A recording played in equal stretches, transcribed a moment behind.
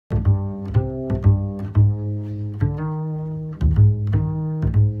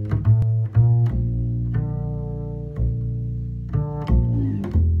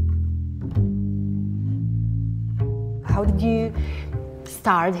did you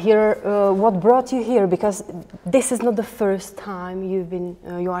start here? What brought you here? Because this is not the first time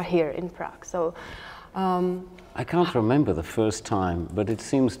you are here in Prague. So I can't remember the first time, but it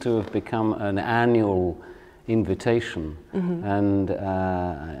seems to have become an annual invitation, and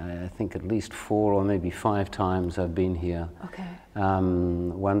I think at least 4 or maybe 5 times I've been here. Okay.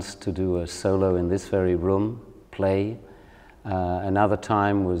 Once to do a solo in this very room, play. Another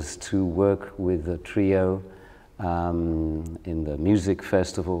time was to work with a trio in the music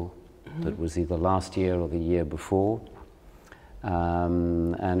festival that was either last year or the year before.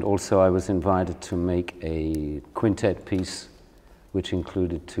 And also I was invited to make a quintet piece which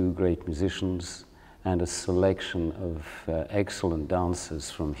included 2 great musicians and a selection of excellent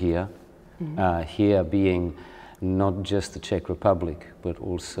dancers from here. Here being not just the Czech Republic, but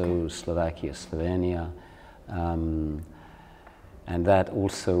also Slovakia, Slovenia. And that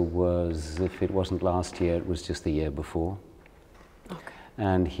also was, if it wasn't last year, it was just the year before. Okay.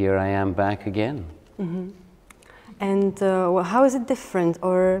 And here I am back again. And how is it different,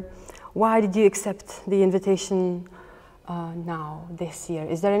 or why did you accept the invitation now, this year?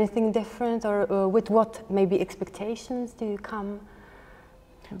 Is there anything different, or with what maybe expectations do you come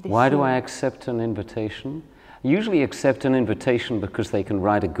this Why do year? I accept an invitation? I usually accept an invitation because they can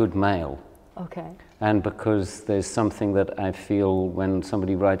write a good mail. Okay. And because there's something that I feel when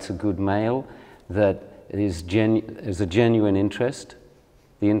somebody writes a good mail that is a genuine interest.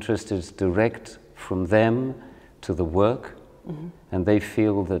 The interest is direct from them to the work, and they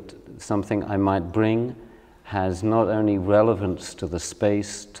feel that something I might bring has not only relevance to the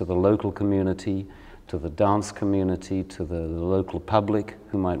space, to the local community, to the dance community, to the local public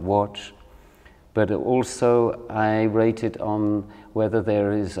who might watch, but also I rate it on whether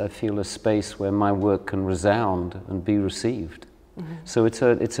there is, I feel, a space where my work can resound and be received. So it's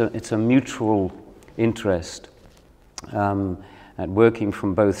a mutual interest at working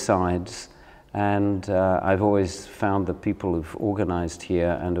from both sides. And I've always found that people who've organized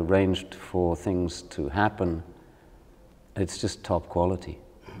here and arranged for things to happen, it's just top quality.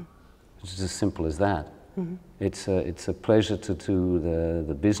 It's as simple as that. It's a pleasure to do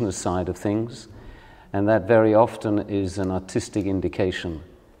the business side of things, and that very often is an artistic indication,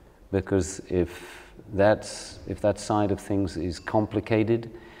 because if that side of things is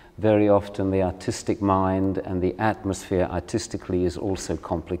complicated, very often the artistic mind and the atmosphere artistically is also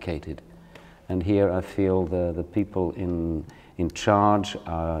complicated. And here I feel the people in charge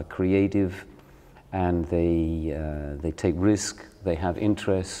are creative, and they take risk, they have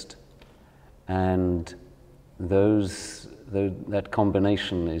interest, and that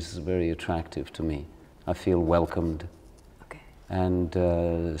combination is very attractive to me. I feel welcomed and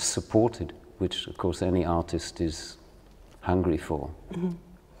supported, which of course any artist is hungry for.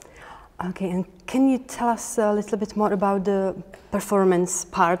 Okay, and can you tell us a little bit more about the performance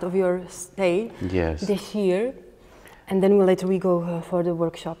part of your stay this year? And then later we go for the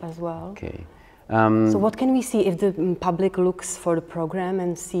workshop as well. Okay. So what can we see if the public looks for the program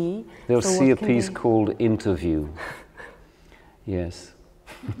and see? They'll see a piece called Interview. Yes.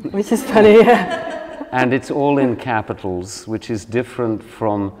 Which is funny, yeah. And it's all in capitals, which is different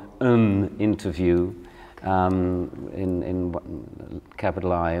from interview. In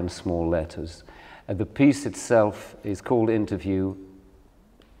capital I and small letters. The piece itself is called Interview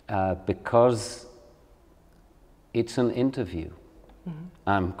because it's an interview.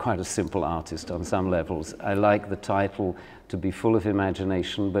 I'm quite a simple artist on some levels. I like the title to be full of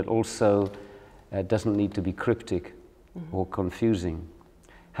imagination, but also doesn't need to be cryptic or confusing.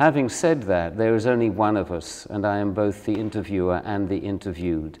 Having said that, there is only one of us, and I am both the interviewer and the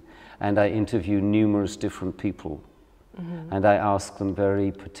interviewed. And I interview numerous different people. And I ask them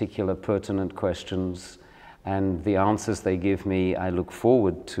very particular, pertinent questions, and the answers they give me I look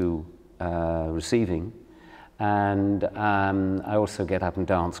forward to receiving. And I also get up and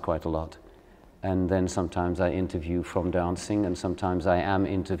dance quite a lot. And then sometimes I interview from dancing, and sometimes I am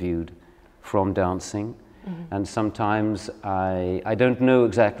interviewed from dancing. And sometimes I don't know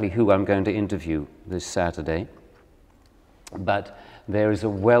exactly who I'm going to interview this Saturday, but there is a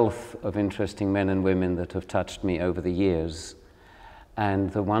wealth of interesting men and women that have touched me over the years.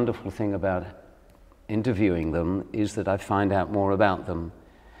 And the wonderful thing about interviewing them is that I find out more about them.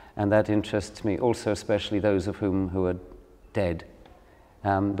 And that interests me also, especially those of who are dead,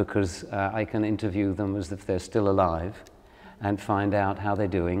 because I can interview them as if they're still alive and find out how they're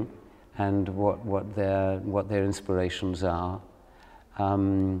doing and what their inspirations are.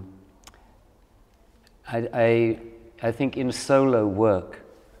 I think in solo work,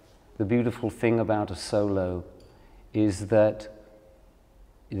 the beautiful thing about a solo is that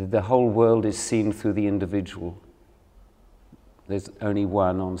the whole world is seen through the individual. There's only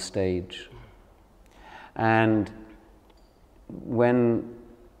one on stage. And when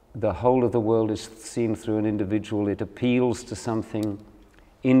the whole of the world is seen through an individual, it appeals to something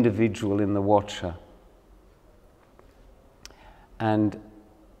individual in the watcher. And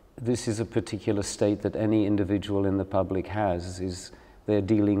this is a particular state that any individual in the public has, is they're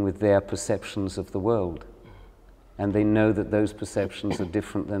dealing with their perceptions of the world. And they know that those perceptions are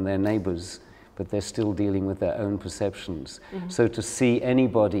different than their neighbors, but they're still dealing with their own perceptions. So to see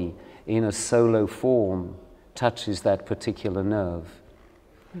anybody in a solo form touches that particular nerve.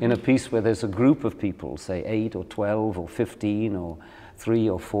 In a piece where there's a group of people, say 8 or 12 or 15 or 3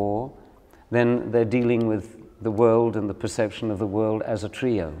 or 4, then they're dealing with the world and the perception of the world as a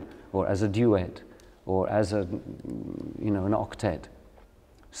trio, or as a duet, or as a, you know, an octet.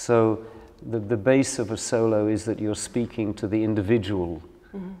 So the base of a solo is that you're speaking to the individual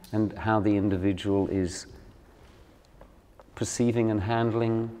and how the individual is perceiving and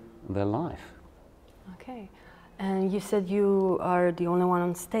handling their life. Okay. And you said you are the only one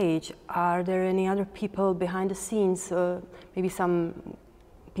on stage. Are there any other people behind the scenes, maybe some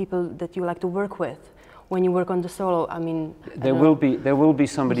people that you like to work with when you work on the solo? I mean, there will be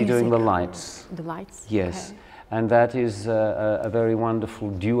somebody doing the lights. The lights? Yes. Okay. And that is a very wonderful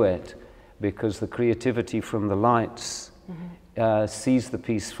duet, because the creativity from the lights sees the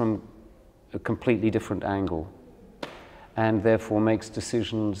piece from a completely different angle, and therefore makes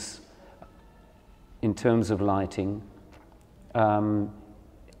decisions in terms of lighting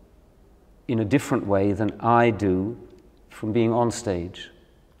in a different way than I do from being on stage.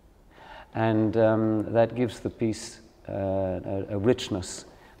 And that gives the piece a richness,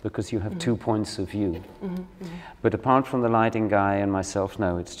 because you have 2 points of view. But apart from the lighting guy and myself,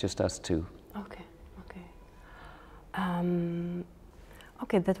 no, it's just us two. Okay, okay.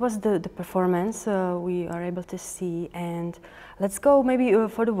 Okay, that was the performance we are able to see, and let's go maybe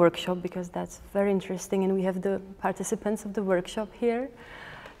for the workshop, because that's very interesting, and we have the participants of the workshop here.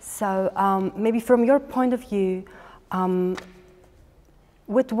 So maybe from your point of view,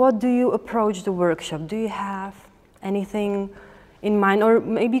 with what do you approach the workshop? Do you have anything in mind, or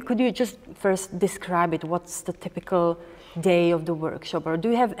maybe could you just first describe it? What's the typical day of the workshop, or do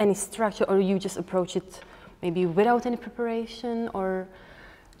you have any structure, or you just approach it maybe without any preparation, or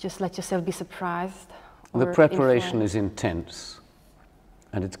just let yourself be surprised? The preparation is intense,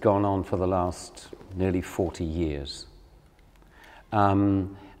 and it's gone on for the last nearly 40 years.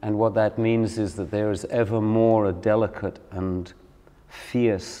 And what that means is that there is ever more a delicate and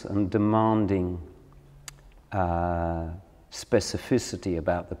fierce and demanding specificity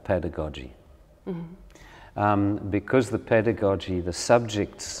about the pedagogy. Because the pedagogy, the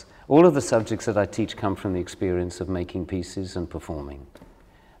subjects, all of the subjects that I teach come from the experience of making pieces and performing.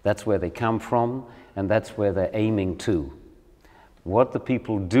 That's where they come from, and that's where they're aiming to. What the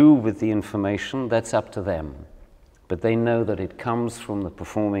people do with the information, that's up to them. But they know that it comes from the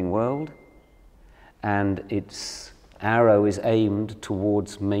performing world, and its arrow is aimed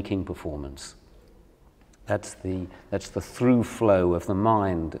towards making performance. That's the through flow of the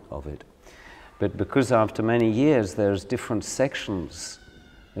mind of it. But because after many years there's different sections,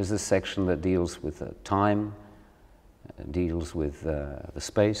 there's a section that deals with time, deals with the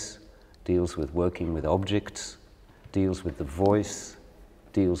space, deals with working with objects, deals with the voice,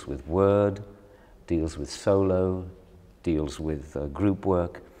 deals with word, deals with solo, deals with group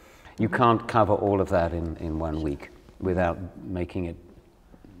work. You can't cover all of that in 1 week without making it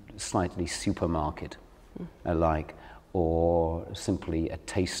slightly supermarket-alike, or simply a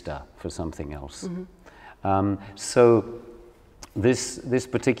taster for something else. So this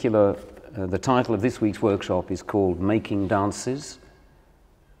particular, the title of this week's workshop is called Making Dances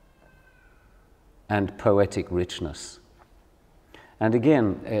and Poetic Richness. And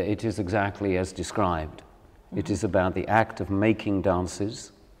again, it is exactly as described. It is about the act of making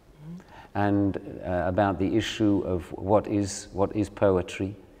dances, and about the issue of what is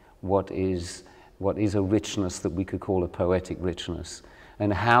poetry, what is a richness that we could call a poetic richness,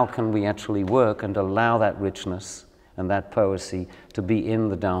 and how can we actually work and allow that richness and that poesy to be in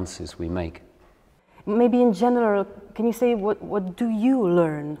the dances we make. Maybe in general, can you say what do you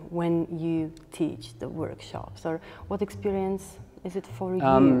learn when you teach the workshops, or what experience is it for you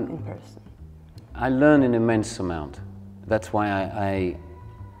in person? I learn an immense amount. That's why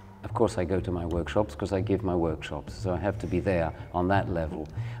of course I go to my workshops, because I give my workshops, so I have to be there on that level.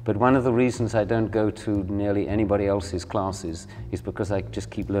 But one of the reasons I don't go to nearly anybody else's classes is because I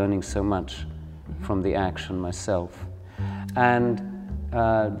just keep learning so much from the action myself. And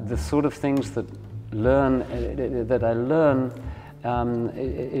the sort of things that I learn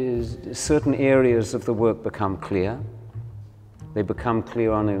is certain areas of the work become clear, They become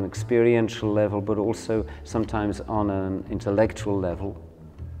clear on an experiential level, but also sometimes on an intellectual level.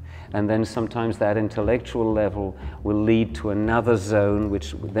 And then sometimes that intellectual level will lead to another zone,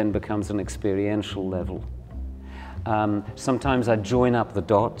 which then becomes an experiential level. Sometimes I join up the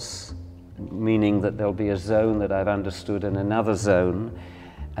dots, meaning that there'll be a zone that I've understood and another zone,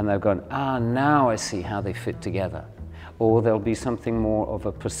 and they've gone, now I see how they fit together. Or there'll be something more of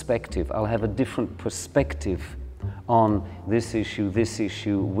a perspective. I'll have a different perspective on this issue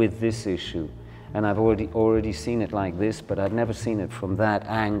with this issue. And I've already seen it like this, but I've never seen it from that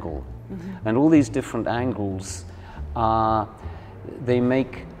angle. Mm-hmm. And all these different angles they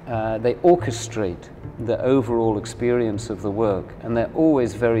orchestrate the overall experience of the work, and they're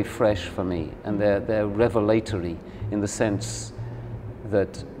always very fresh for me, and they're revelatory in the sense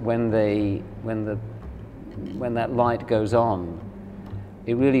that when that light goes on,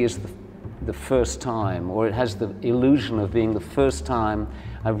 it really is the first time, or it has the illusion of being the first time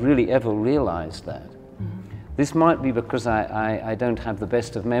I've really ever realized that. Mm-hmm. This might be because I don't have the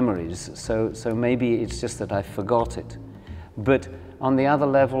best of memories, so maybe it's just that I forgot it. But on the other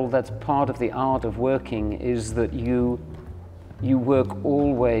level, that's part of the art of working, is that you work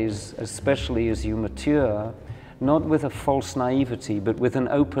always, especially as you mature, not with a false naivety, but with an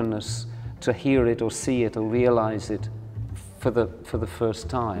openness to hear it or see it or realize it for the first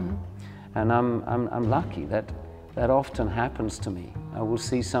time. Mm-hmm. And I'm lucky that often happens to me. I will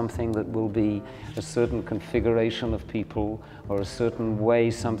see something that will be a certain configuration of people or a certain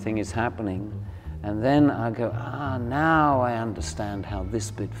way something is happening, and then I go, now I understand how this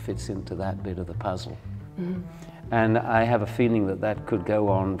bit fits into that bit of the puzzle. Mm-hmm. And I have a feeling that could go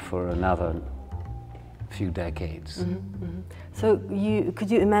on for another few decades. Mm-hmm. Mm-hmm. So could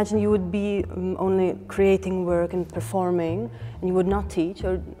you imagine you would be only creating work and performing, and you would not teach,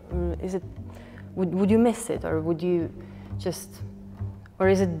 or is it? Would you miss it, or would you just, or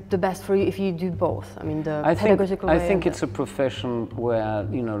is it the best for you if you do both? I mean, the pedagogical way. I think it's a profession where,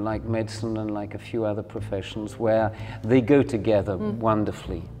 like medicine and like a few other professions, where they go together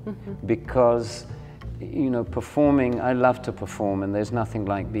wonderfully, because performing, I love to perform, and there's nothing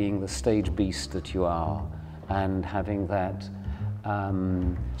like being the stage beast that you are and having that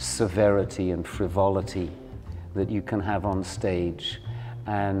severity and frivolity that you can have on stage.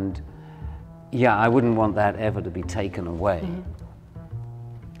 And yeah, I wouldn't want that ever to be taken away. Mm-hmm.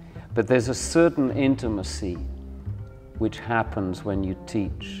 But there's a certain intimacy which happens when you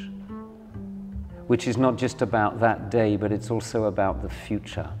teach, which is not just about that day, but it's also about the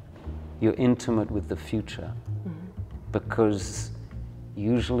future. You're intimate with the future, because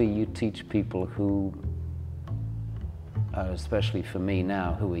usually you teach people who are, especially for me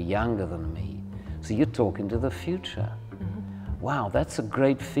now, who are younger than me. So you're talking to the future. Mm-hmm. Wow, that's a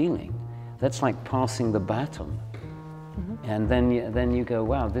great feeling. That's like passing the baton. Mm-hmm. And then you go,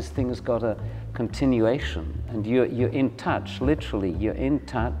 wow, this thing has got a continuation, and you're in touch, literally, you're in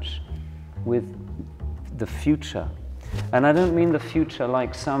touch with the future. And I don't mean the future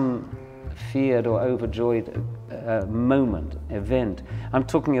like some feared or overjoyed moment, event. I'm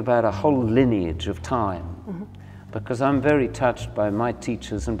talking about a whole lineage of time, mm-hmm. because I'm very touched by my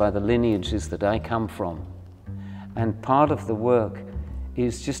teachers and by the lineages that I come from. And part of the work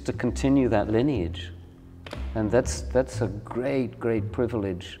is just to continue that lineage. And that's a great, great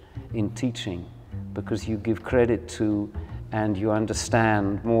privilege in teaching, because you give credit to and you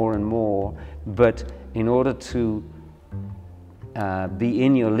understand more and more, but in order to be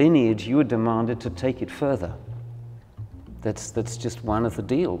in your lineage, you are demanded to take it further. That's just one of the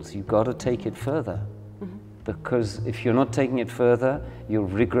deals. You've got to take it further, mm-hmm. because if you're not taking it further, you're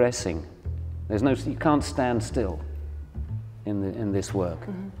regressing. You can't stand still in this work.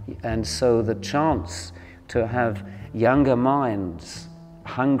 Mm-hmm. And so the chance to have younger minds,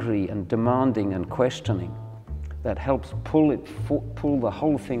 hungry and demanding and questioning, that helps pull the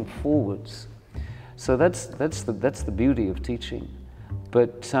whole thing forwards. So that's the beauty of teaching.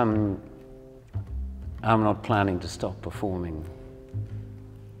 But I'm not planning to stop performing.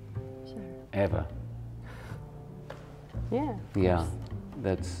 Sure. Ever. Yeah. Yeah,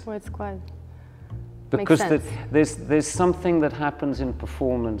 that's. Well, it's quite. Because there's something that happens in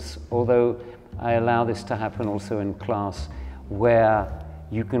performance, although I allow this to happen also in class, where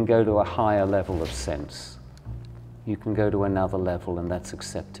you can go to a higher level of sense. You can go to another level, and that's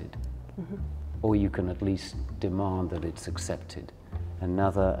accepted. Mm-hmm. Or you can at least demand that it's accepted.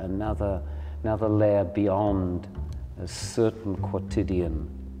 Another layer beyond a certain quotidian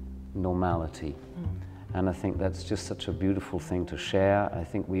normality. Mm. And I think that's just such a beautiful thing to share. I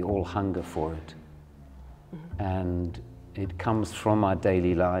think we all hunger for it. Mm-hmm. And it comes from our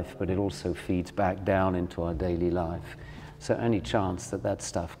daily life, but it also feeds back down into our daily life. So any chance that that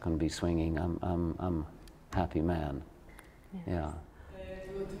stuff can be swinging, I'm happy man. Yes. Yeah.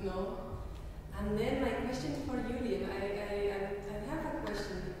 Good to know. And then my question for Julyen, I have a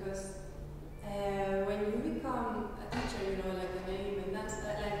question because when you become a teacher, you know, like a name and that's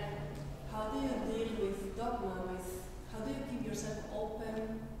like, how do you deal with dogma? How do you keep yourself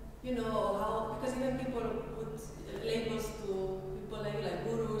open? You know, how, because even people put labels to people like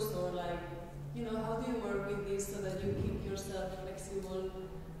gurus or like, you know, how do you work with this so that you keep yourself flexible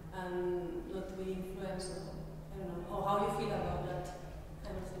and not to be influenced? I don't know, or how you feel about that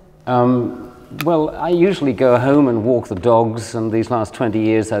kind of thing. Well, I usually go home and walk the dogs, and these last 20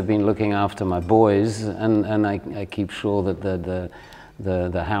 years I've been looking after my boys, and I keep sure that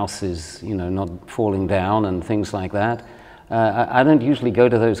the house is, you know, not falling down and things like that. I don't usually go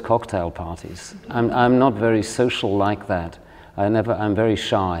to those cocktail parties. I'm not very social like that. I'm very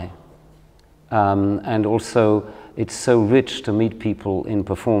shy. And also, it's so rich to meet people in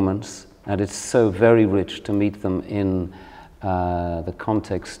performance, and it's so very rich to meet them in the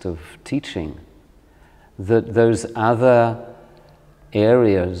context of teaching, that those other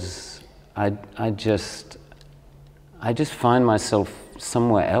areas, I just find myself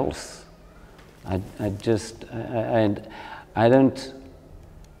somewhere else. I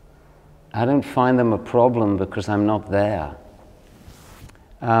don't find them a problem because I'm not there.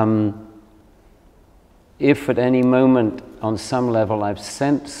 If at any moment on some level I've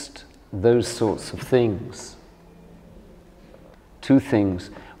sensed those sorts of things, two things.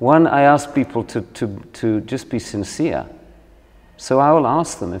 One, I ask people to just be sincere. So I will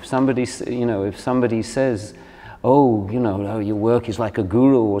ask them, if somebody says, oh, you know, oh, your work is like a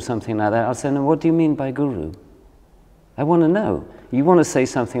guru or something like that, I'll say, no, what do you mean by guru? I want to know. You want to say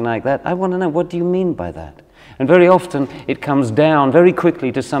something like that? I want to know, what do you mean by that? And very often it comes down very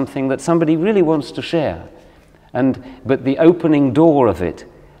quickly to something that somebody really wants to share. But the opening door of it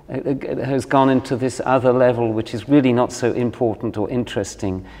has gone into this other level which is really not so important or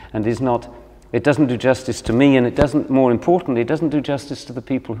interesting, and it doesn't do justice to me, and it doesn't, more importantly, it doesn't do justice to the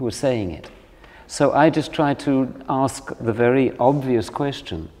people who are saying it. So I just try to ask the very obvious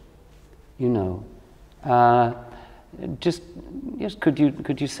question, you know, yes, could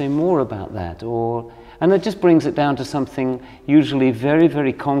you say more about that? And it just brings it down to something usually very,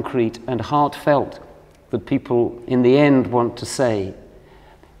 very concrete and heartfelt that people in the end want to say.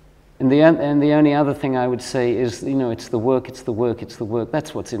 And the only other thing I would say is, you know, it's the work, it's the work, it's the work.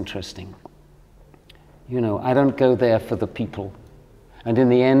 That's what's interesting. You know, I don't go there for the people. And in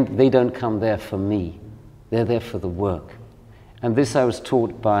the end, they don't come there for me. They're there for the work. And this I was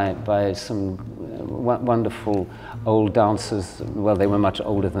taught by some wonderful old dancers. Well, they were much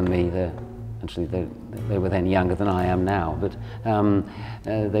older than me. They were then younger than I am now. But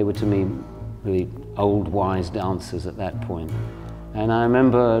they were to me really old, wise dancers at that point. And I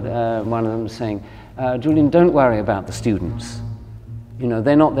remember one of them saying, Julyen, don't worry about the students. You know,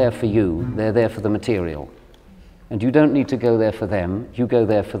 they're not there for you, they're there for the material. And you don't need to go there for them, you go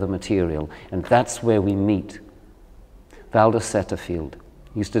there for the material. And that's where we meet. Valda Setterfield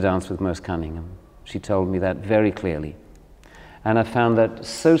used to dance with Merce Cunningham. She told me that very clearly. And I found that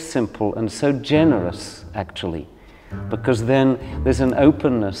so simple and so generous, actually, because then there's an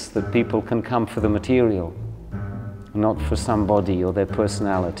openness that people can come for the material, not for somebody or their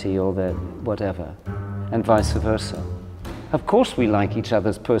personality or their whatever, and vice versa. Of course we like each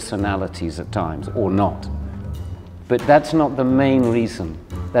other's personalities at times, or not. But that's not the main reason.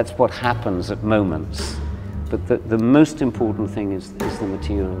 That's what happens at moments. But the most important thing is the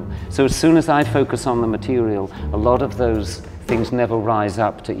material. So as soon as I focus on the material, a lot of those things never rise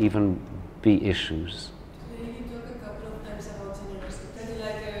up to even be issues. You talk a couple of times about generosity. Is it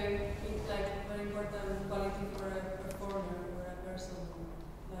like a very important quality for a performer or a person?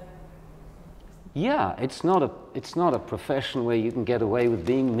 Yeah, it's not a profession where you can get away with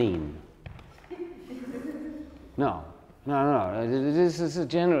being mean. No. It's a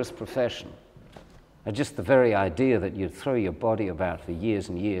generous profession. Just the very idea that you throw your body about for years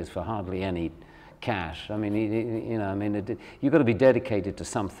and years for hardly any cash. I mean, you've got to be dedicated to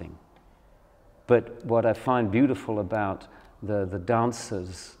something. But what I find beautiful about the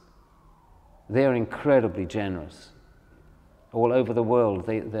dancers, they're incredibly generous. All over the world,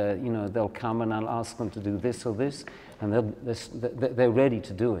 they'll come and I'll ask them to do this or this, and they're ready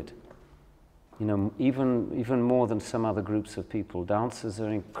to do it. You know, even more than some other groups of people. Dancers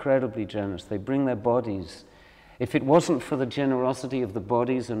are incredibly generous. They bring their bodies. If it wasn't for the generosity of the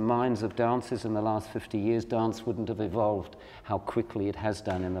bodies and minds of dancers in the last 50 years, dance wouldn't have evolved how quickly it has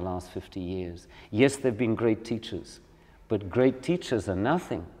done in the last 50 years. Yes, there have been great teachers, but great teachers are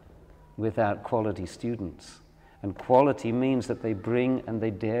nothing without quality students. And quality means that they bring and they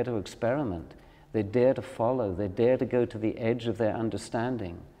dare to experiment. They dare to follow. They dare to go to the edge of their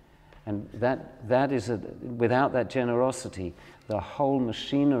understanding. And that is, without that generosity, the whole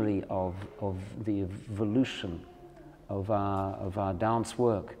machinery of the evolution of our dance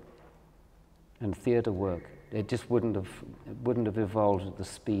work and theatre work, it just wouldn't have evolved at the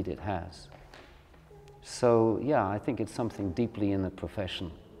speed it has. So yeah, I think it's something deeply in the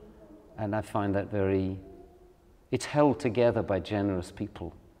profession, and I find that it's held together by generous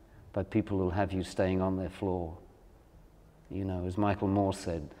people, by people who'll have you staying on their floor. You know, as Michael Moore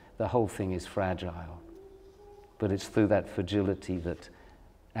said, the whole thing is fragile, but it's through that fragility that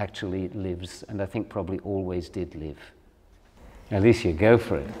actually it lives, and I think probably always did live. Alicia, go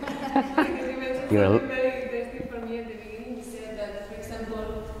for it. Very interesting for me at the beginning. You said that, for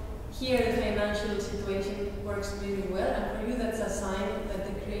example, here the financial situation works really well, and for you that's a sign that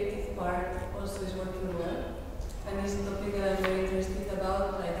the creative part also is working well. And it's a topic that I'm very interested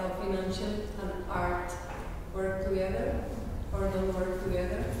about, like how financial and art work together or don't work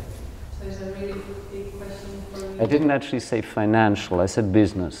together. So it's a really big question for me. I didn't actually say financial, I said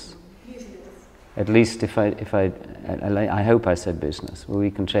business. Business. At least I hope I said business. Well,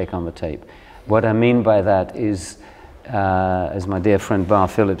 we can check on the tape. What I mean by that is, as my dear friend Bar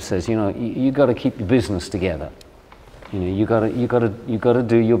Phillips says, you know, you got to keep your business together. You know, you got to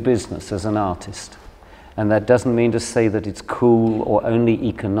do your business as an artist, and that doesn't mean to say that it's cool or only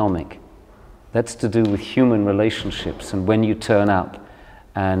economic. That's to do with human relationships and when you turn up,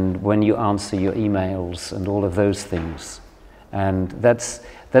 and when you answer your emails and all of those things, and that's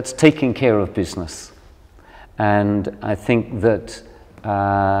taking care of business. And I think that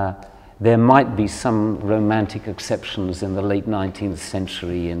there might be some romantic exceptions in the late 19th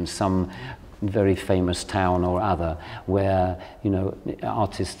century in some very famous town or other where, you know,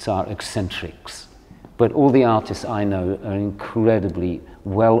 artists are eccentrics. But all the artists I know are incredibly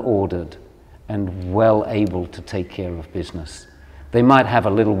well ordered and well able to take care of business. They might have a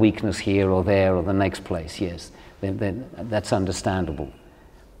little weakness here or there or the next place, yes, that's understandable.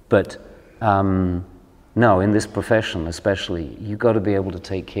 But no, in this profession especially, you've got to be able to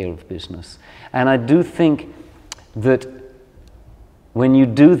take care of business. And I do think that when you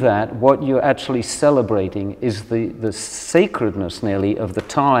do that, what you're actually celebrating is the sacredness nearly of the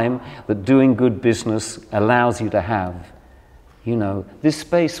time that doing good business allows you to have. You know, this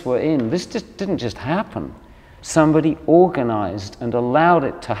space we're in, this just didn't just happen. Somebody organized and allowed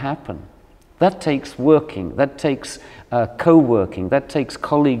it to happen. That takes working, that takes co-working, that takes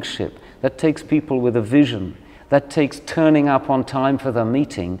colleagueship, that takes people with a vision, that takes turning up on time for the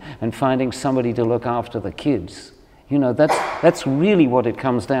meeting and finding somebody to look after the kids. You know, that's really what it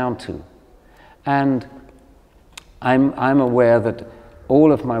comes down to. And I'm aware that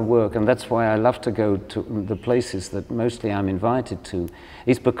all of my work, and that's why I love to go to the places that mostly I'm invited to,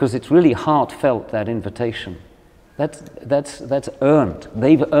 is because it's really heartfelt, that invitation. That's earned.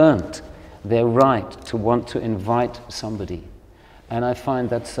 They've earned their right to want to invite somebody. And I find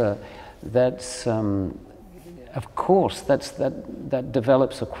that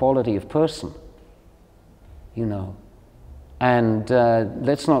develops a quality of person, you know. And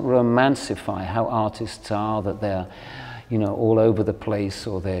let's not romancify how artists are, that they're, you know, all over the place,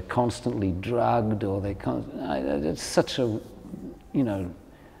 or they're constantly drugged, or it's such a, you know,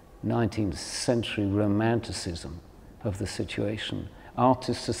 19th century romanticism of the situation.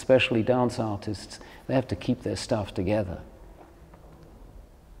 Artists, especially dance artists, they have to keep their stuff together,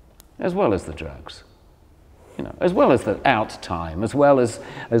 as well as the drugs, you know, as well as the out time, as well as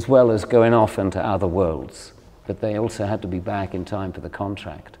going off into other worlds. But they also had to be back in time for the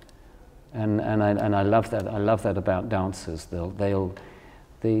contract, and I love that. I love that about dancers. They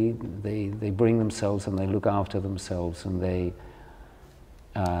bring themselves and they look after themselves, and they.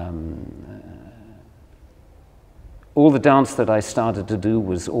 All the dance that I started to do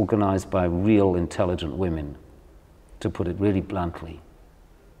was organized by real intelligent women, to put it really bluntly.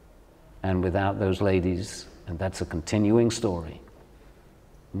 And without those ladies, and that's a continuing story,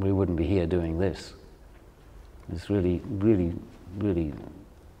 we wouldn't be here doing this. It's really, really, really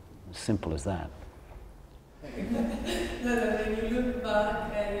simple as that. When you look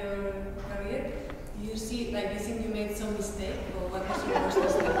back at your career, do you see, like, you think you made some mistake, or what was your worst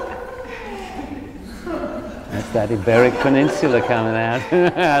mistake? That's that Iberic Peninsula coming out.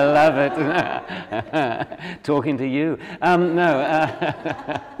 I love it. Talking to you.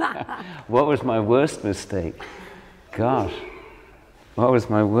 What was my worst mistake? Gosh, what was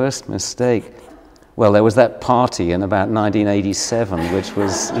my worst mistake? Well, there was that party in about 1987, which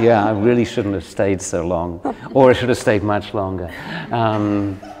was, yeah, I really shouldn't have stayed so long, or I should have stayed much longer.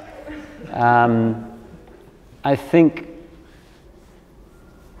 I think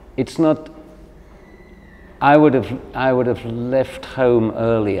it's not. I would have left home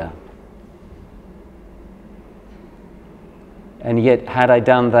earlier. And yet, had I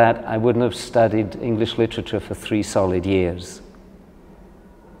done that, I wouldn't have studied English literature for 3 solid years.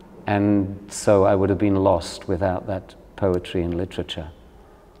 And so I would have been lost without that poetry and literature.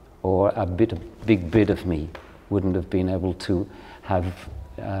 Or a big bit of me wouldn't have been able to have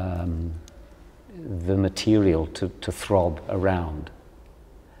the material to throb around.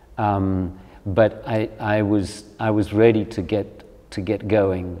 But I was ready to get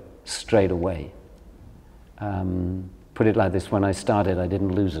going straight away. Put it like this: when I started, I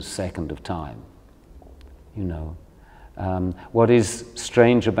didn't lose a second of time. You know, what is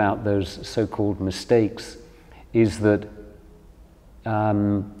strange about those so-called mistakes is that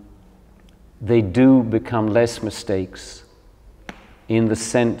they do become less mistakes in the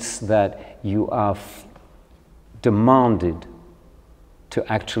sense that you are demanded to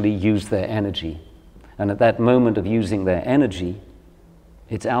actually use their energy. And at that moment of using their energy,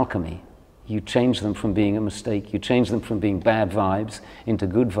 it's alchemy. You change them from being a mistake, you change them from being bad vibes into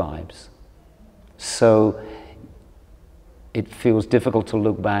good vibes. So it feels difficult to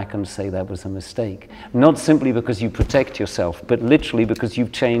look back and say that was a mistake. Not simply because you protect yourself, but literally because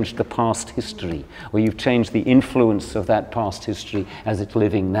you've changed the past history, or you've changed the influence of that past history as it's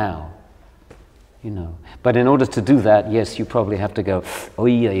living now. You know. But in order to do that, yes, you probably have to go, oh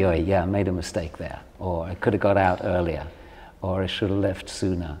yeah, I made a mistake there, or I could have got out earlier, or I should have left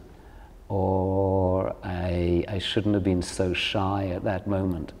sooner, or I shouldn't have been so shy at that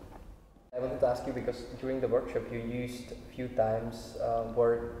moment. I wanted to ask you, because during the workshop you used a few times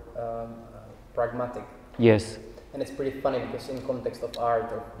word pragmatic. Yes. And it's pretty funny because in context of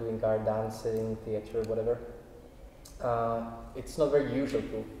art, or doing art, dancing, theater, whatever, it's not very usual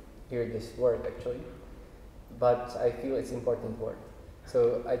to hear this word actually, but I feel it's an important word.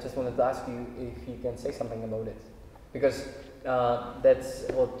 So I just wanted to ask you if you can say something about it, because that's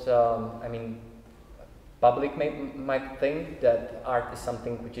what I mean. Public might think that art is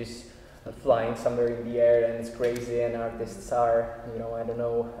something which is flying somewhere in the air and it's crazy, and artists are, you know, I don't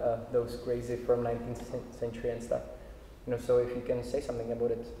know, those crazy from 19th century and stuff. You know, so if you can say something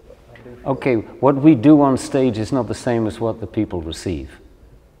about it. Okay, what we do on stage is not the same as what the people receive.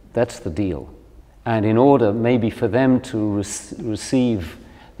 That's the deal. And in order maybe for them to receive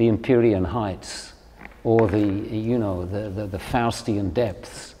the Empyrean heights, or the, you know, the Faustian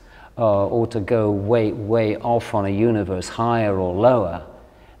depths, or to go way off on a universe, higher or lower,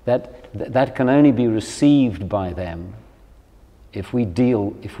 that can only be received by them if we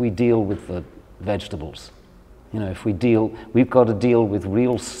deal with the vegetables. You know, we've got to deal with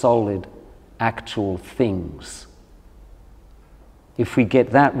real solid, actual things. If we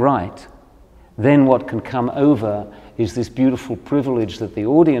get that right, then what can come over is this beautiful privilege that the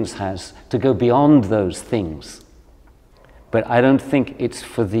audience has to go beyond those things. But I don't think it's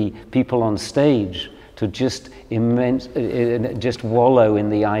for the people on stage to just wallow in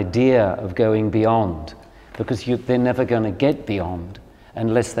the idea of going beyond, because they're never going to get beyond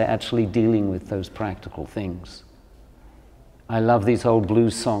unless they're actually dealing with those practical things. I love these old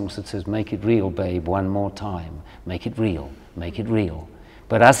blues songs that says, "Make it real, babe, one more time. Make it real, make it real."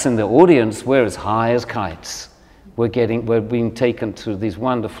 But us in the audience, we're as high as kites. We're being taken to these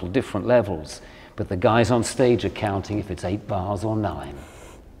wonderful different levels. But the guys on stage are counting if it's 8 bars or 9,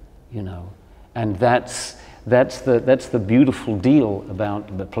 you know. And that's the beautiful deal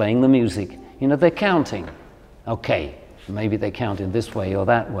about playing the music. You know, they're counting. Okay, maybe they count in this way or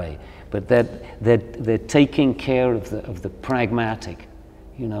that way, but they're taking care of the pragmatic,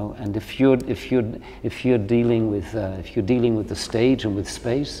 you know. And if you're dealing with the stage and with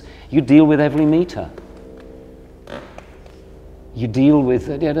space, you deal with every meter. You deal with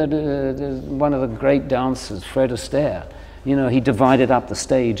one of the great dancers, Fred Astaire. You know, he divided up the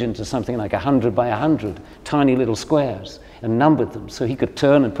stage into something like 100 by 100 tiny little squares and numbered them so he could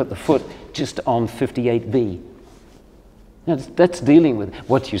turn and put the foot just on 58B. That's dealing with.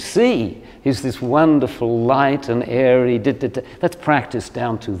 What you see is this wonderful light and airy, that's practiced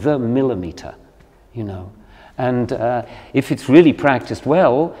down to the millimeter, you know. And if it's really practiced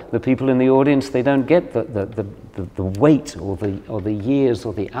well, the people in the audience, they don't get the weight or the years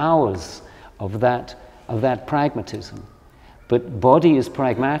or the hours of that pragmatism. But body is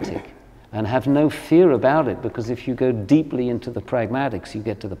pragmatic, and have no fear about it, because if you go deeply into the pragmatics, you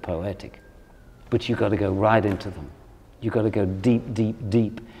get to the poetic. But you've got to go right into them. You've got to go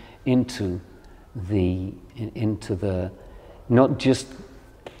deep into the not just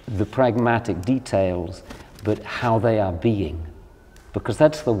the pragmatic details, but how they are being, because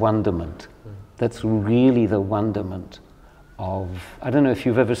that's the wonderment. that's really the wonderment of, I don't know if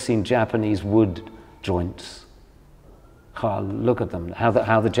you've ever seen Japanese wood joints. Look at them, how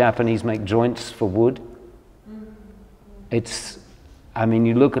the Japanese make joints for wood. It's, I mean,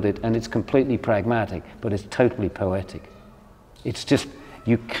 you look at it and it's completely pragmatic, but it's totally poetic. It's just,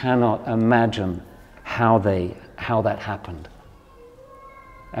 you cannot imagine how that happened.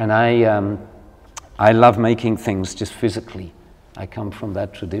 And I love making things just physically. I come from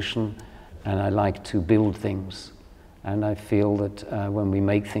that tradition, and I like to build things. And I feel that when we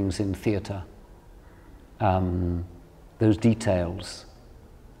make things in theatre, those details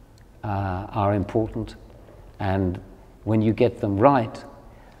are important. And when you get them right,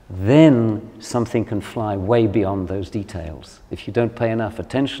 then something can fly way beyond those details. If you don't pay enough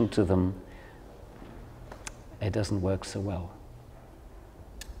attention to them, it doesn't work so well.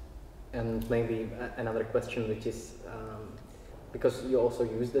 And maybe another question, which is, because you also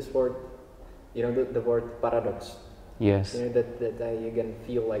use this word, you know, the word paradox. Yes. You know, that I again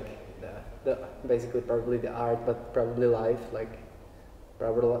feel like the basically probably the art, but probably life, like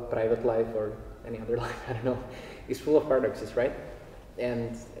private life or any other life, I don't know, is full of paradoxes, right?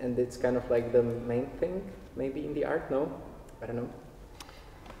 And it's kind of like the main thing, maybe in the art. No, I don't know.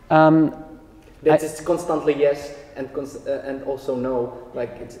 That it's constantly yes and also no,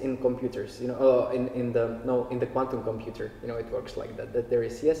 like it's in computers, you know, in the quantum computer, you know, it works like that. That there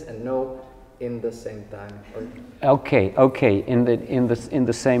is yes and no in the same time. Okay. In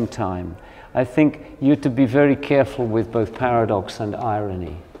the same time, I think you have to be very careful with both paradox and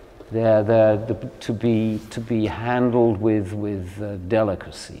irony. They're to be handled with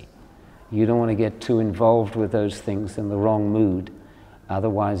delicacy. You don't want to get too involved with those things in the wrong mood,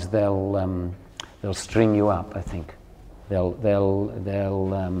 otherwise they'll string you up. I think they'll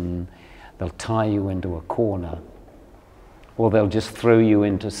tie you into a corner, or they'll just throw you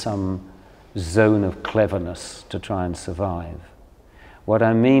into some zone of cleverness to try and survive. What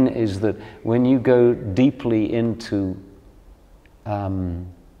I mean is that when you go deeply into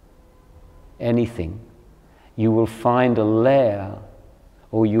anything, you will find a layer,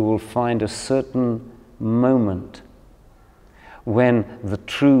 or you will find a certain moment when the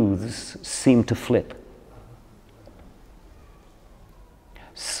truths seem to flip.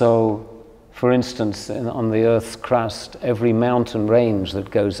 So, for instance, on the Earth's crust, every mountain range that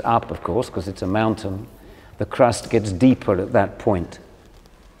goes up, of course, because it's a mountain, the crust gets deeper at that point.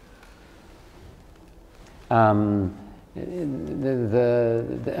 And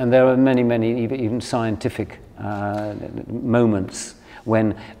there are many, even scientific moments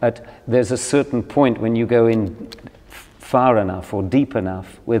when there's a certain point when you go in far enough or deep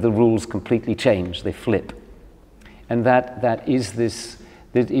enough where the rules completely change, they flip. And that is this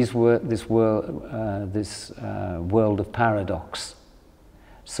world of paradox.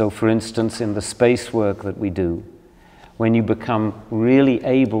 So for instance, in the space work that we do, when you become really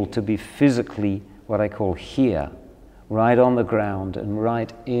able to be physically what I call here, right on the ground and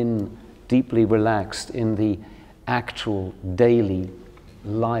right in, deeply relaxed in the actual daily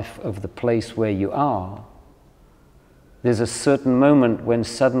life of the place where you are, there's a certain moment when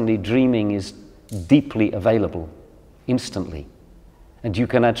suddenly dreaming is deeply available, instantly. And you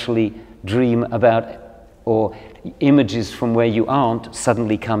can actually dream about, or images from where you aren't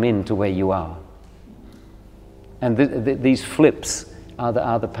suddenly come into where you are. And these flips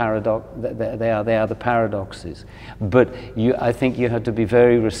are the paradox. They are the paradoxes. But I think you have to be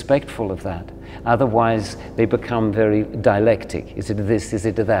very respectful of that. Otherwise, they become very dialectic. Is it this? Is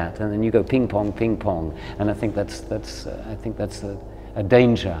it that? And then you go ping pong, ping pong. And I think that's a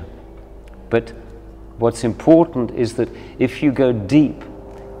danger. But what's important is that if you go deep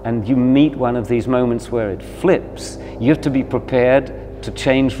and you meet one of these moments where it flips, you have to be prepared to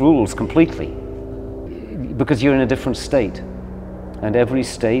change rules completely, because you're in a different state. And every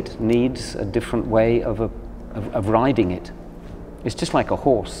state needs a different way of riding it. It's just like a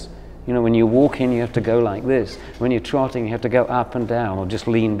horse. You know, when you're walking, you have to go like this. When you're trotting, you have to go up and down or just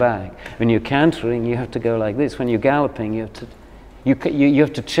lean back. When you're cantering, you have to go like this. When you're galloping, you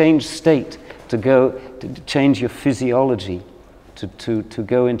have to change state to change your physiology to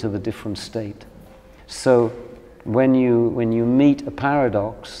go into the different state. So when you meet a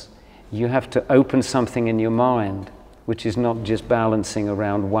paradox, you have to open something in your mind which is not just balancing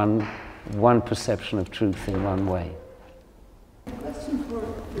around one perception of truth in one way. The question for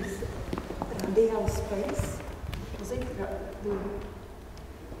this radical space, was it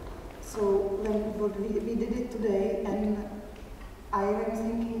so when we did it today, and I was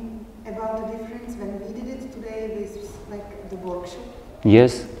thinking about the difference when we did it today with like the workshop.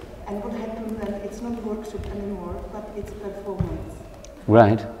 Yes. And what happened when it's not a workshop anymore, but it's a performance.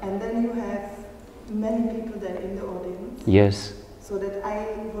 Right. And then you have many people there in the audience. Yes. So that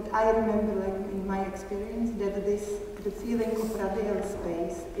what I remember, like in my experience, that the feeling of radial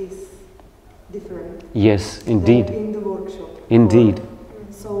space is different. Yes, indeed. Than in the workshop. Indeed.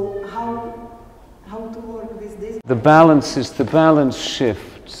 So how to work with this? The balance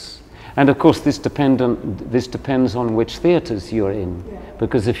shifts, and of course this depends on which theatres you're in. Yeah.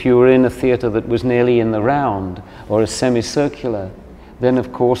 Because if you were in a theatre that was nearly in the round or a semicircular, then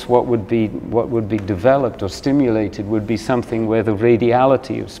of course what would be developed or stimulated would be something where the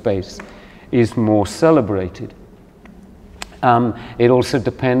radiality of space is more celebrated. It also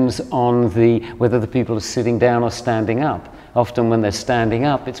depends on whether the people are sitting down or standing up. Often when they're standing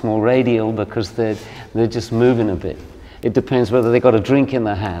up, it's more radial because they're just moving a bit. It depends whether they've got a drink in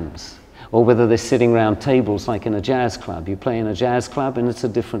their hands or whether they're sitting around tables like in a jazz club. You play in a jazz club and it's a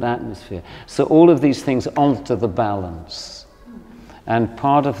different atmosphere. So all of these things alter the balance. And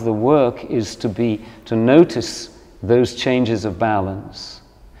part of the work is to notice those changes of balance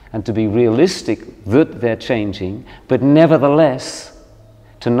and to be realistic that they're changing, but nevertheless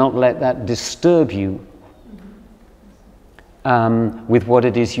to not let that disturb you with what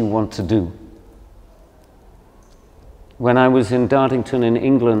it is you want to do. When I was in Dartington in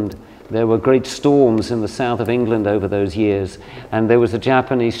England, there were great storms in the south of England over those years, and there was a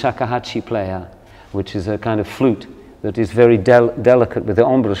Japanese shakuhachi player, which is a kind of flute that is very delicate with the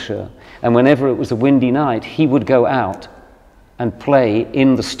embouchure. And whenever it was a windy night, he would go out and play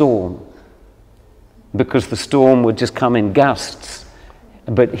in the storm, because the storm would just come in gusts.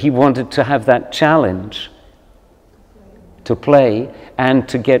 But he wanted to have that challenge to play and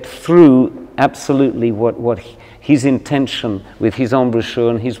to get through absolutely what his intention with his embouchure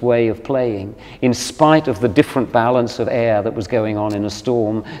and his way of playing, in spite of the different balance of air that was going on in a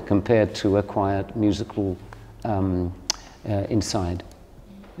storm compared to a quiet musical inside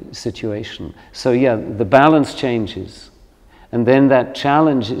situation. So yeah, the balance changes, and then that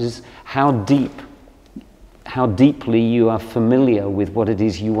challenge is how deeply you are familiar with what it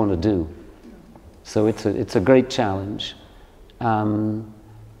is you want to do. So it's a great challenge,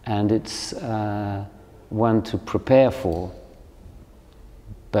 and it's one to prepare for,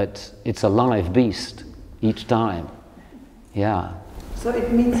 but it's a live beast each time. Yeah. So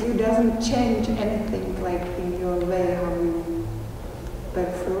it means you doesn't change anything, like in your way how you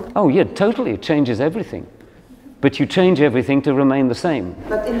perform? Oh yeah, totally, it changes everything. But you change everything to remain the same.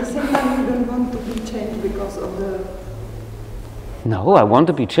 But in the same time you don't want to be changed because of the... No, I want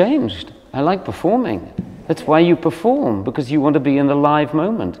to be changed. I like performing. That's why you perform, because you want to be in the live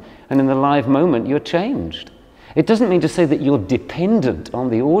moment. And in the live moment, you're changed. It doesn't mean to say that you're dependent on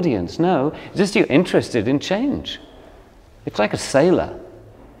the audience. No, it's just you're interested in change. It's like a sailor.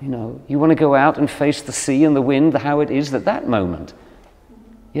 You know, you want to go out and face the sea and the wind, how it is at that moment.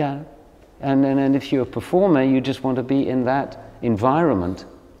 Yeah. And if you're a performer, you just want to be in that environment.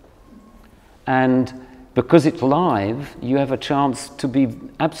 And because it's live, you have a chance to be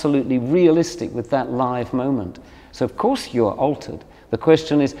absolutely realistic with that live moment. So of course you're altered. The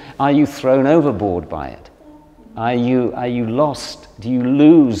question is, are you thrown overboard by it? Are you lost? Do you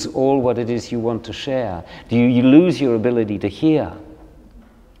lose all what it is you want to share? Do you lose your ability to hear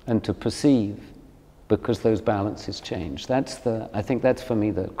and to perceive because those balances change? I think that's for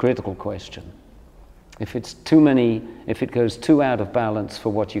me the critical question. If it's if it goes too out of balance for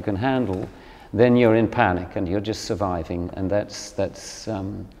what you can handle, then you're in panic and you're just surviving, and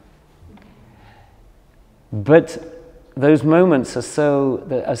but those moments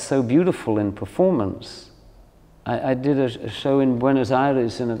are so beautiful in performance. I did a show in Buenos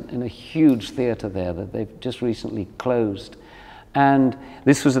Aires in a huge theater there that they've just recently closed, and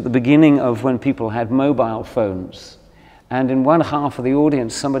this was at the beginning of when people had mobile phones, and in one half of the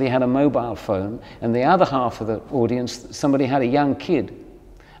audience somebody had a mobile phone, and the other half of the audience somebody had a young kid.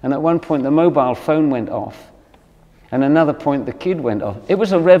 And at one point the mobile phone went off, and another point the kid went off. It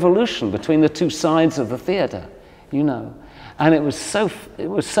was a revolution between the two sides of the theater, you know. And it was so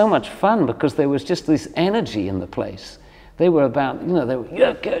much fun because there was just this energy in the place. They were about, you know, they were,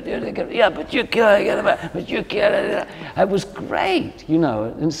 yeah, but you can't, but you can't. It was great, you know.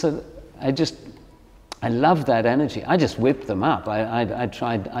 And so I loved that energy. I just whipped them up. I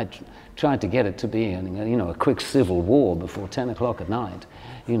tried to get it to be, you know, a quick civil war before 10 o'clock at night.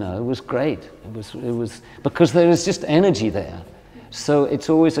 You know, it was great. It was because there is just energy there. So it's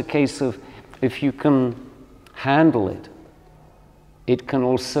always a case of, if you can handle it, it can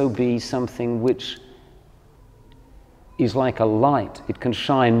also be something which is like a light. It can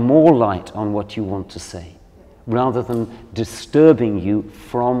shine more light on what you want to say, rather than disturbing you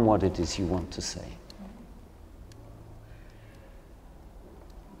from what it is you want to say.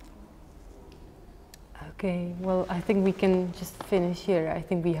 Okay, well, I think we can just finish here. I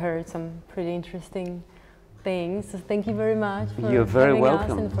think we heard some pretty interesting things. So thank you very much for You're very having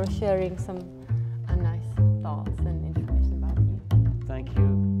welcome. us and for sharing some nice thoughts and